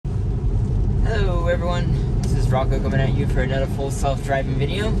Hello everyone, this is Rocco coming at you for another full self-driving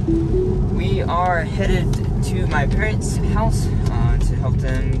video. We are headed to my parents' house to help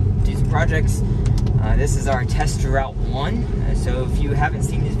them do some projects. This is our test route 1, so if you haven't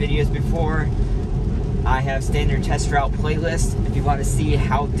seen these videos before, I have standard test route playlist if you want to see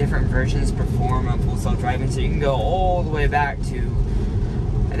how different versions perform on full self-driving, so you can go all the way back to,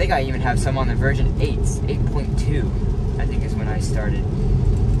 I think I even have some on the version 8.2, I think is when I started.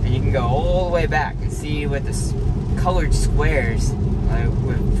 And you can go all the way back and see what this colored squares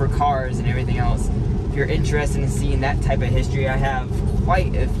for cars and everything else. If you're interested in seeing that type of history, I have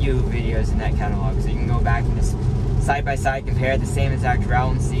quite a few videos in that catalog, so you can go back and just side by side compare the same exact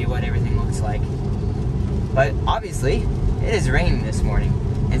route and see what everything looks like. But obviously, it is raining this morning,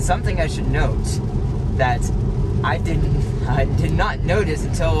 and something I should note that I did not notice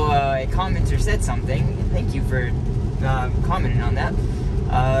until a commenter said something. Thank you for commenting on that.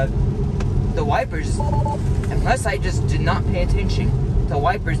 The wipers, unless I just did not pay attention, the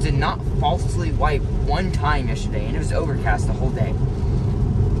wipers did not falsely wipe one time yesterday, and it was overcast the whole day,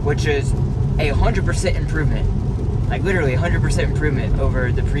 which is a 100% improvement, like literally 100% improvement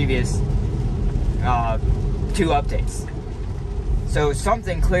over the previous 2 updates. So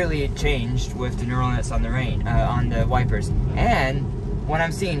something clearly changed with the neural nets on the on the wipers, and what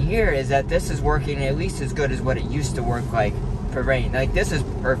I'm seeing here is that this is working at least as good as what it used to work like for rain. Like, this is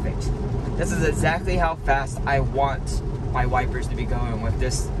perfect. This is exactly how fast I want my wipers to be going with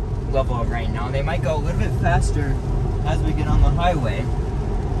this level of rain. Now, they might go a little bit faster as we get on the highway.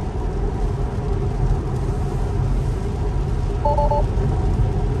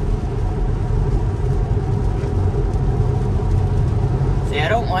 See, I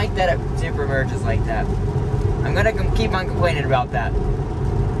don't like that it zipper merges like that. I'm gonna keep on complaining about that.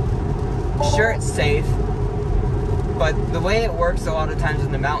 Sure, it's safe, but the way it works a lot of times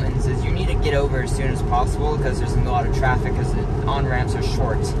in the mountains is you need to get over as soon as possible because there's a lot of traffic because the on-ramps are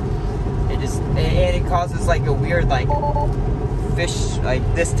short. It causes like a weird like fish, like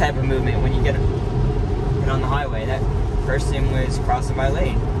this type of movement when you get on the highway. That person was crossing my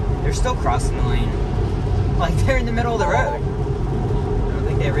lane. They're still crossing the lane. Like, they're in the middle of the road. I don't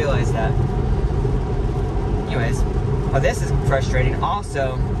think they realize that. Anyways, oh, this is frustrating.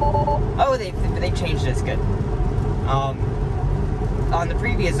 Also, oh, they changed this, good. On the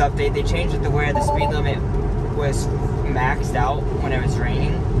previous update, they changed it to where the speed limit was maxed out when it was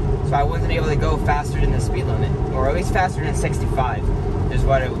raining, so I wasn't able to go faster than the speed limit, or at least faster than 65 is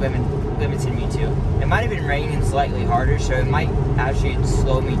what it limited me to. It might have been raining slightly harder, so it might actually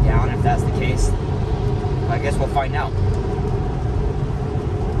slow me down if that's the case. I guess we'll find out.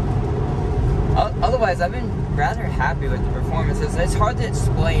 Otherwise, I've been rather happy with the performances. It's hard to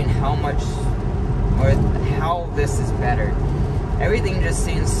explain how much or how this is better. Everything just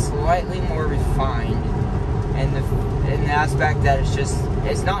seems slightly more refined, and in the aspect that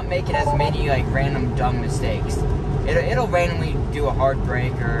it's not making as many like random dumb mistakes. It'll randomly do a hard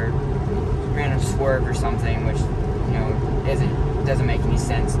brake or random swerve or something, which, you know, doesn't make any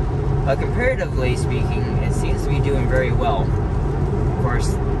sense. But comparatively speaking, it seems to be doing very well. Of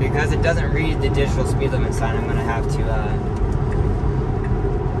course, because it doesn't read the digital speed limit sign, I'm gonna have to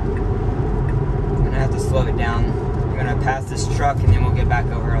slow it down. I'm gonna pass this truck and then we'll get back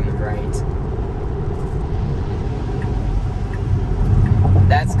over on the right.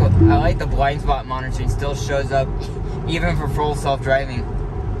 That's cool. I like the blind spot monitoring still shows up even for full self-driving.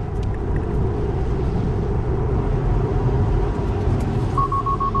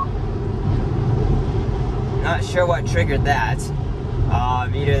 Not sure what triggered that.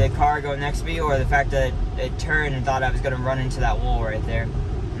 Either the car going next to me or the fact that it turned and thought I was gonna run into that wall right there.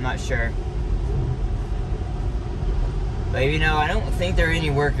 I'm not sure. But, you know, I don't think there are any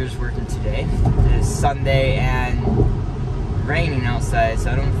workers working today. It's Sunday and raining outside,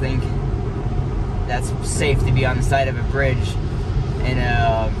 so I don't think that's safe to be on the side of a bridge in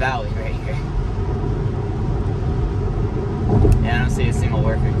a valley right here. Yeah, I don't see a single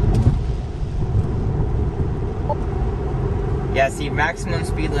worker. Yeah, see, maximum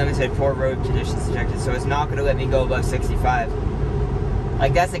speed limits had poor road conditions detected, so it's not going to let me go above 65.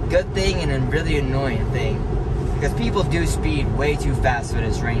 Like, that's a good thing and a really annoying thing. Because people do speed way too fast when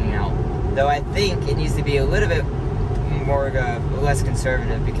it's raining out. Though I think it needs to be a little bit more, less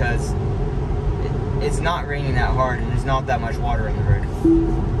conservative, because it's not raining that hard and there's not that much water in the road.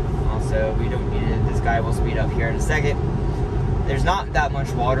 Also, we don't need it. This guy will speed up here in a second. There's not that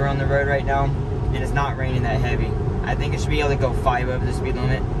much water on the road right now, and it's not raining that heavy. I think it should be able to go 5 over the speed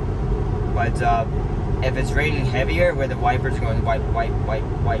limit. But if it's raining heavier, where the wipers are going wipe, wipe, wipe,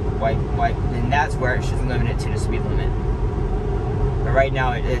 wipe, wipe, wipe, then that's where it should limit it to the speed limit. But right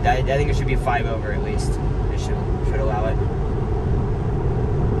now, I think it should be 5 over at least. It should allow it.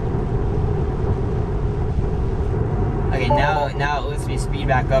 Okay, now it lets me speed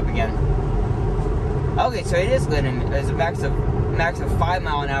back up again. Okay, so it is letting me. It's a max of 5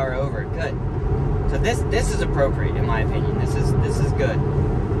 mile an hour over. Good. So this is appropriate in my opinion. This is good.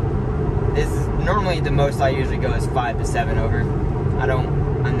 This is normally the most I usually go is 5 to 7 over.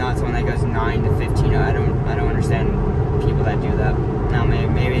 I'm not someone that goes 9 to 15. I don't understand people that do that. Now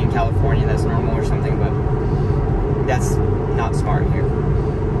maybe in California that's normal or something, but that's not smart here.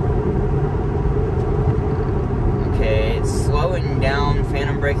 Okay, it's slowing down,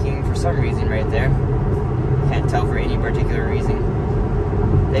 phantom braking for some reason right there. Can't tell for any particular reason.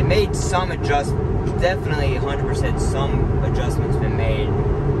 They made some definitely 100% some adjustments been made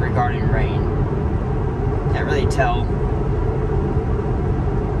regarding rain. Can't really tell.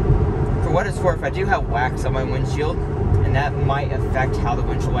 For what it's worth, I do have wax on my windshield, and that might affect how the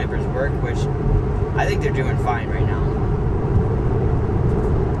windshield wipers work, which I think they're doing fine right now.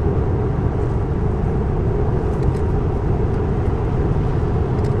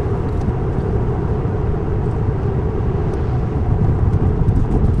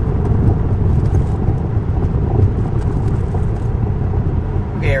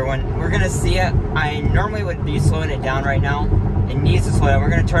 See it. I normally would be slowing it down right now. It needs to slow down. We're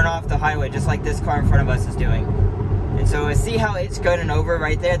going to turn off the highway just like this car in front of us is doing. And so see how it's going over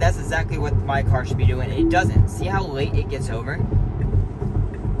right there? That's exactly what my car should be doing. It doesn't. See how late it gets over?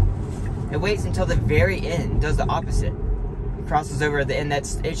 It waits until the very end. Does the opposite. It crosses over at the end.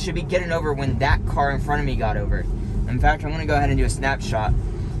 It should be getting over when that car in front of me got over. In fact, I'm going to go ahead and do a snapshot.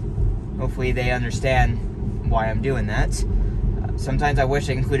 Hopefully they understand why I'm doing that. Sometimes I wish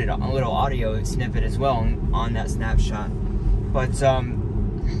I included a little audio snippet as well on that snapshot. But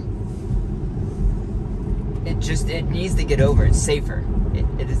it needs to get over. It's safer.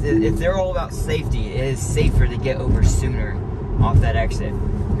 If they're all about safety, it is safer to get over sooner off that exit.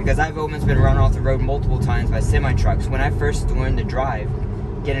 Because I've almost been run off the road multiple times by semi-trucks. When I first learned to drive,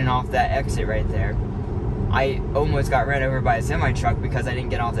 getting off that exit right there, I almost got ran over by a semi-truck because I didn't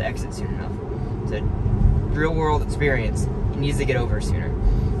get off the exit soon enough. It's a real world experience. It needs to get over sooner.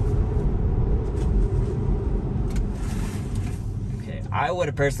 Okay, I would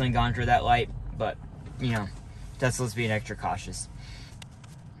have personally gone through that light, but, you know, Tesla's being extra cautious.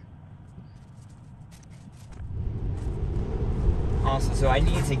 Also, so I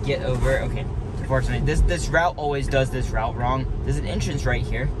need to get over, okay, unfortunately, this route always does this route wrong. There's an entrance right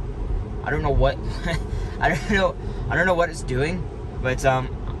here. I don't know what, I don't know what it's doing, but I'm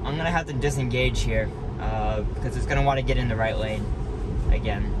gonna have to disengage here. Because it's going to want to get in the right lane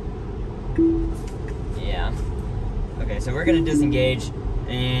again. Yeah. Okay, so we're going to disengage,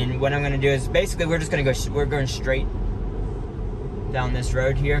 and what I'm going to do is basically we're going straight down this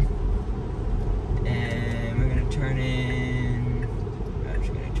road here, and we're going to turn in. I'm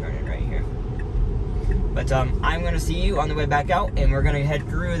actually going to turn in right here. But I'm going to see you on the way back out, and we're going to head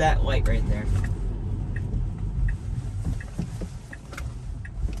through that light right there.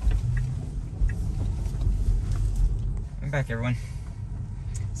 Back everyone.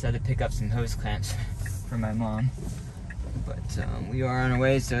 So I had to pick up some hose clamps for my mom, but we are on our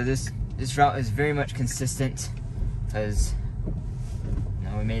way. So this route is very much consistent because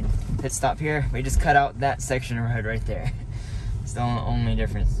we made a pit stop here. We just cut out that section of road right there. It's the only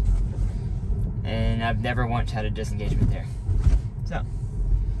difference, and I've never once had a disengagement there. So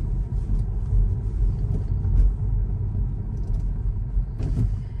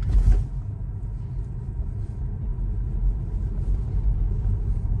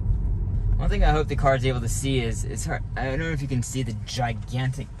one thing I hope the car is able to see is her. I don't know if you can see the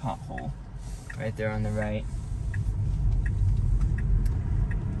gigantic pothole right there on the right.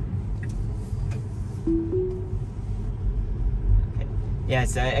 Okay. Yeah,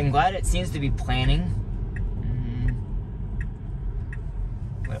 so I'm glad it seems to be planning.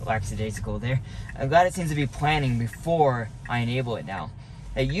 What lackadaisical there. I'm glad it seems to be planning before I enable it now.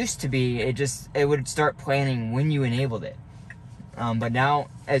 It used to be, it would start planning when you enabled it. But now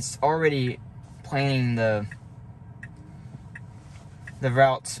it's already planning the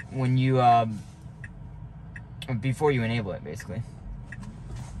routes when you before you enable it, basically.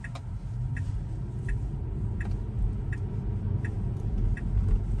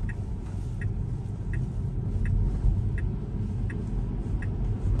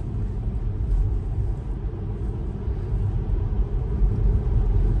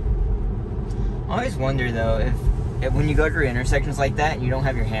 I always wonder though if when you go through intersections like that and you don't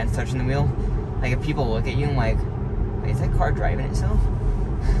have your hands touching the wheel, like if people look at you and like, wait, is that car driving itself?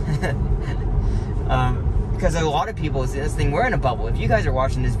 because a lot of people, this thing, we're in a bubble. If you guys are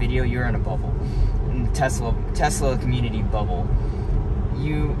watching this video, you're in a bubble. In Tesla community bubble.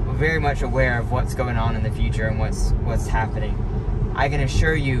 You are very much aware of what's going on in the future and what's happening. I can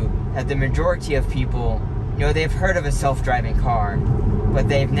assure you that the majority of people, they've heard of a self-driving car, but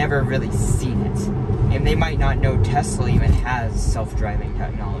they've never really seen it. And they might not know Tesla even has self-driving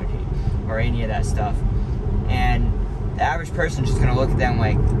technology or any of that stuff. And the average person's just gonna look at them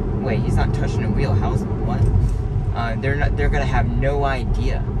like, wait, he's not touching a wheel, how's what? They're gonna have no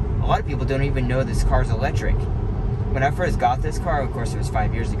idea. A lot of people don't even know this car's electric. When I first got this car, of course it was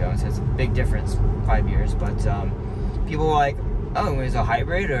 5 years ago, so it's a big difference, 5 years, but people were like, oh, is it a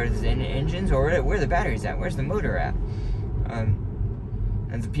hybrid, or is it engines, or where are the batteries at? Where's the motor at?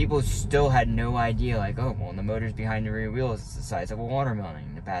 And the people still had no idea, like, oh, well, the motor's behind the rear wheel is the size of a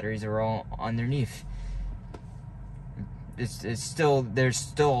watermelon. The batteries are all underneath. There's still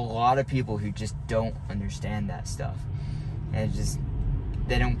a lot of people who just don't understand that stuff. And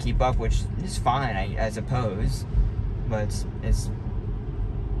they don't keep up, which is fine, I suppose. But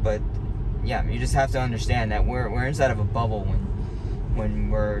yeah, you just have to understand that we're inside of a bubble when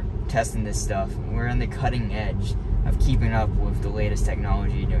we're testing this stuff. We're on the cutting edge of keeping up with the latest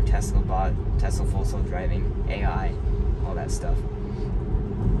technology. Tesla bought Tesla full self-driving, AI, all that stuff.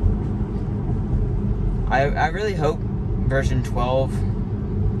 I really hope version 12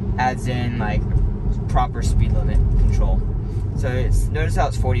 adds in like proper speed limit control. So notice how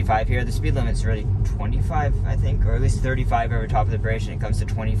it's 45 here. The speed limit's really 25, I think, or at least 35 over top of the bridge, and it comes to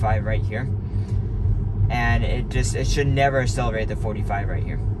 25 right here. And it should never accelerate the 45 right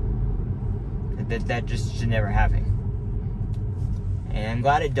here. That just should never happen. And I'm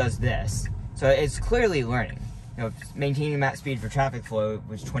glad it does this. So it's clearly learning. Maintaining max speed for traffic flow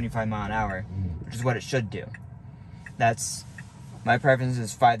was 25 miles an hour, which is what it should do. My preference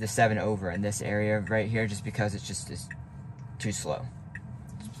is 5 to 7 over in this area right here, just because it's too slow.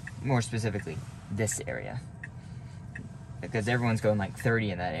 More specifically, this area. Because everyone's going like 30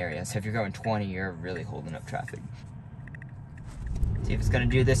 in that area, so if you're going 20, you're really holding up traffic. See if it's gonna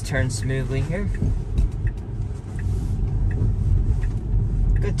do this turn smoothly here.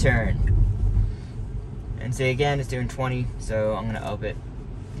 Good turn. And see, again, it's doing 20, so I'm gonna up it.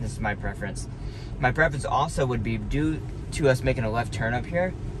 This is my preference. My preference also would be, due to us making a left turn up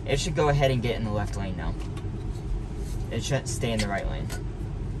here, it should go ahead and get in the left lane now. It shouldn't stay in the right lane.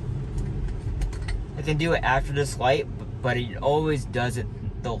 I can do it after this light, but it always does it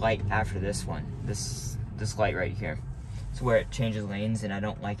the light after this one. This light right here. It's where it changes lanes, and I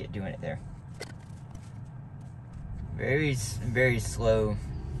don't like it doing it there. Very, very slow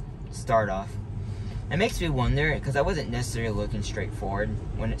start off. It makes me wonder, because I wasn't necessarily looking straight forward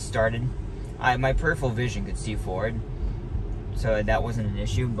when it started. My peripheral vision could see forward, so that wasn't an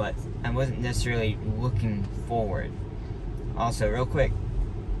issue, but I wasn't necessarily looking forward. Also, real quick,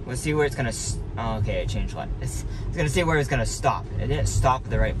 let's see where it's gonna. Oh, okay, it changed light. It's gonna see where it's gonna stop. It didn't stop at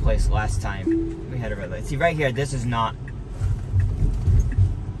the right place last time we had a red light. See, right here, this is not.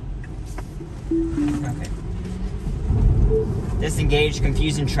 Okay. Disengage,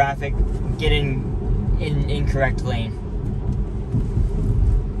 confusing traffic, get in incorrect lane.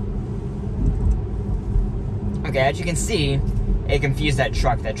 Okay, as you can see, it confused that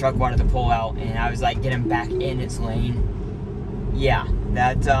truck. That truck wanted to pull out, and I was like, get him back in its lane. Yeah,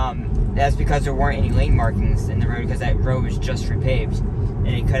 that's because there weren't any lane markings in the road, because that road was just repaved,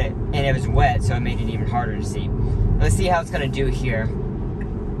 and it was wet, so it made it even harder to see. Let's see how it's gonna do here.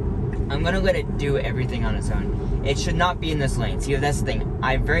 I'm gonna let it do everything on its own. It should not be in this lane. See, that's the thing.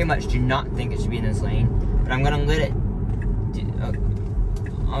 I very much do not think it should be in this lane, but I'm gonna let it do.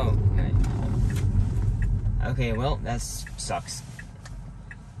 Oh, okay. Okay, well, that sucks.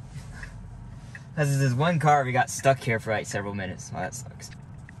 Because this one car, we got stuck here for like several minutes. Well, that sucks.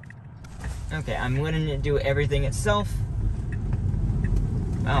 Okay, I'm letting it do everything itself.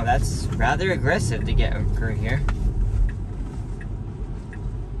 Wow, that's rather aggressive to get through here.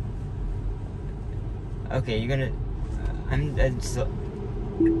 Okay, you're gonna.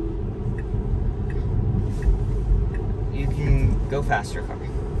 You can go faster, car.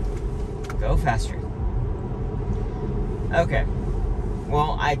 Go faster. Okay.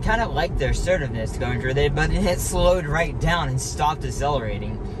 Well, I kind of like their assertiveness going through there, but it slowed right down and stopped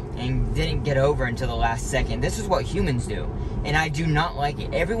accelerating and didn't get over until the last second. This is what humans do, and I do not like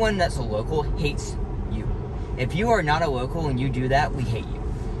it. Everyone that's a local hates you. If you are not a local and you do that, we hate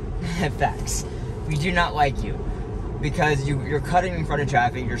you. Facts. We do not like you because you're cutting in front of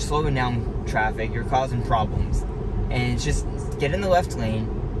traffic, you're slowing down traffic, you're causing problems. And it's just get in the left lane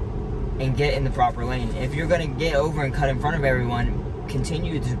and get in the proper lane. If you're going to get over and cut in front of everyone,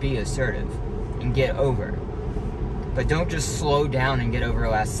 continue to be assertive and get over. but don't just slow down and get over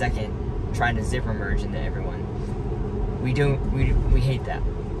last second trying to zipper merge into everyone. We hate that.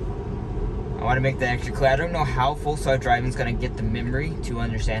 I want to make that extra clear. I don't know how full self-driving is going to get the memory to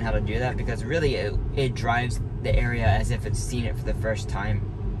understand how to do that, because really it drives the area as if it's seen it for the first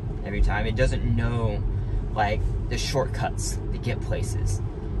time every time. It doesn't know like the shortcuts to get places.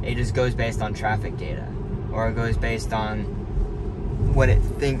 It just goes based on traffic data, or it goes based on what it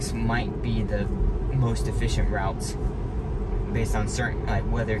thinks might be the most efficient routes based on certain like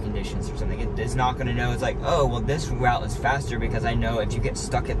weather conditions or something. It's not going to know. It's like, oh well, this route is faster because I know if you get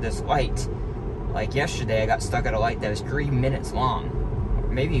stuck at this light, like yesterday I got stuck at a light that was 3 minutes long,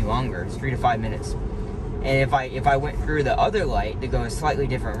 maybe longer. It's 3 to 5 minutes. And if I went through the other light to go a slightly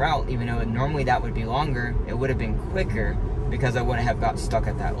different route, even though normally that would be longer, it would have been quicker because I wouldn't have got stuck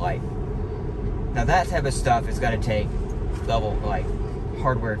at that light. Now that type of stuff is going to take level like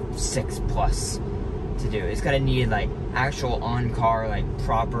hardware 6+ to do. It's going to need like actual on-car like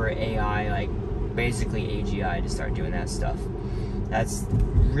proper AI, like basically AGI to start doing that stuff. That's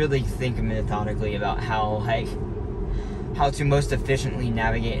really thinking methodically about how to most efficiently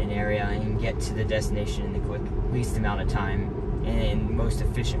navigate an area and get to the destination in the least amount of time and most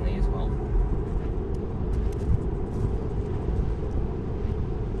efficiently as well.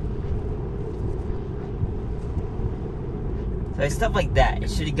 So like stuff like that, it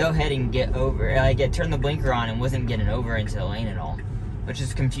should go ahead and get over. Like it turned the blinker on and wasn't getting over into the lane at all, which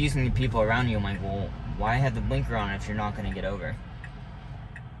is confusing the people around you. I'm like, well, why have the blinker on if you're not going to get over?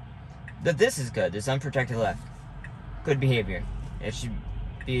 But this is good. This unprotected left. Good behavior. It should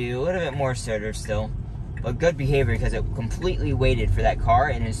be a little bit more assertive still, but good behavior because it completely waited for that car,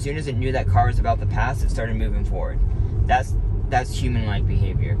 and as soon as it knew that car was about to pass, it started moving forward. That's human-like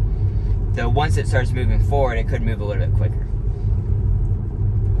behavior. So once it starts moving forward, it could move a little bit quicker.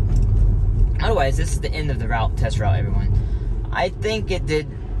 Otherwise, this is the end of the test route, everyone. I think it did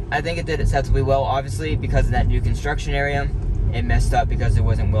acceptably well. Obviously, because of that new construction area, it messed up because there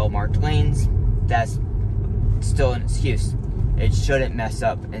wasn't well-marked lanes. That's still an excuse. It shouldn't mess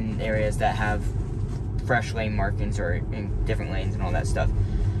up in areas that have fresh lane markings or in different lanes and all that stuff.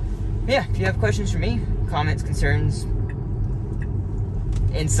 But yeah, if you have questions for me, comments, concerns,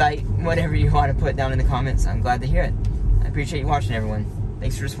 insight, whatever you want to put down in the comments, I'm glad to hear it. I appreciate you watching, everyone.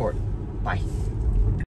 Thanks for the support. Bye.